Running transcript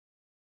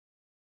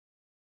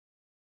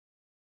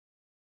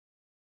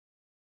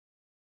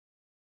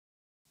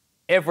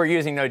if we're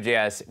using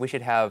Node.js, we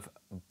should have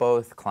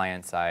both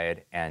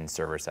client-side and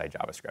server-side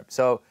JavaScript.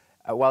 So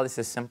while this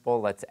is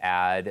simple, let's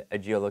add a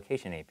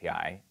geolocation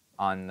API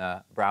on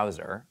the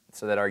browser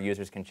so that our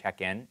users can check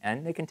in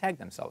and they can tag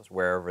themselves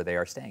wherever they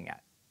are staying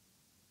at.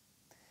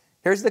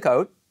 Here's the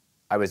code.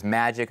 I was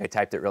magic. I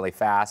typed it really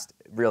fast.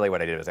 Really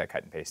what I did was I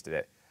cut and pasted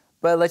it.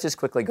 But let's just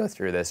quickly go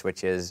through this,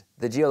 which is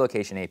the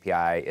geolocation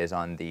API is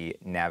on the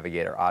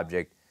navigator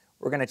object.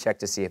 We're going to check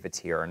to see if it's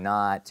here or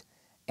not.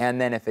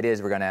 And then if it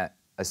is, we're going to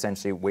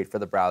essentially wait for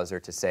the browser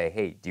to say,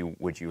 hey,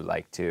 would you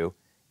like to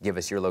give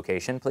us your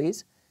location,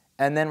 please?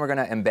 And then we're going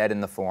to embed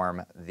in the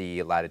form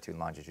the latitude and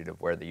longitude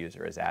of where the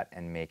user is at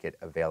and make it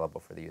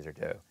available for the user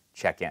to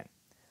check in.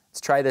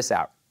 Let's try this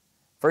out.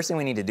 First thing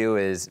we need to do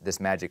is this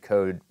magic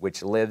code,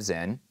 which lives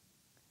in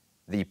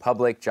the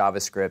public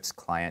JavaScript's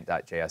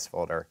client.js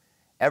folder.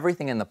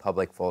 Everything in the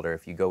public folder,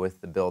 if you go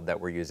with the build that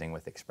we're using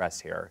with Express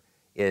here,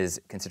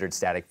 is considered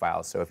static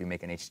files. So if you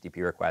make an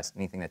HTTP request,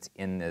 anything that's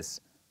in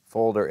this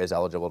folder is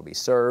eligible to be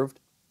served.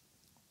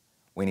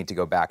 We need to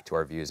go back to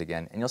our views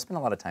again. And you'll spend a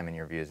lot of time in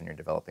your views when you're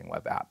developing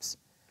web apps.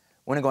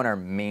 We want to go in our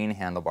main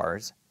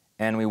handlebars,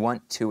 and we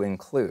want to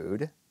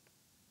include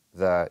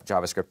the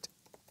JavaScript.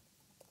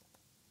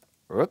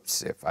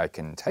 Whoops, if I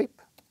can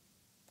type.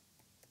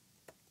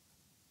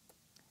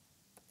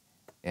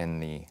 In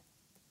the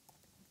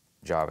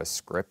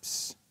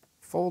JavaScripts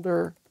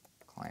folder,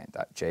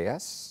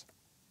 client.js.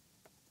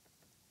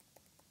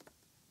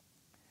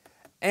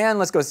 And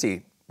let's go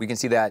see. We can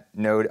see that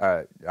Node,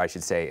 I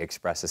should say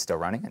Express is still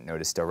running and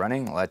Node is still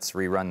running. Let's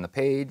rerun the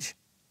page.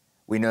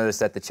 We notice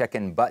that the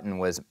check-in button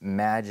was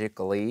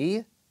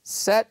magically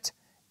set,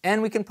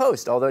 and we can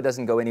post, although it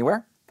doesn't go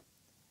anywhere.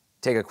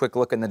 Take a quick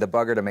look in the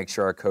debugger to make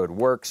sure our code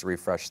works.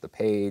 Refresh the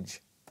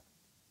page.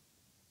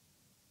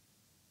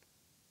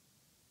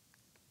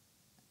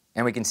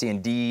 And we can see,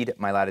 indeed,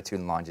 my latitude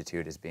and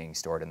longitude is being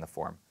stored in the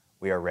form.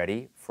 We are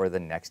ready for the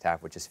next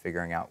half, which is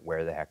figuring out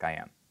where the heck I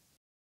am.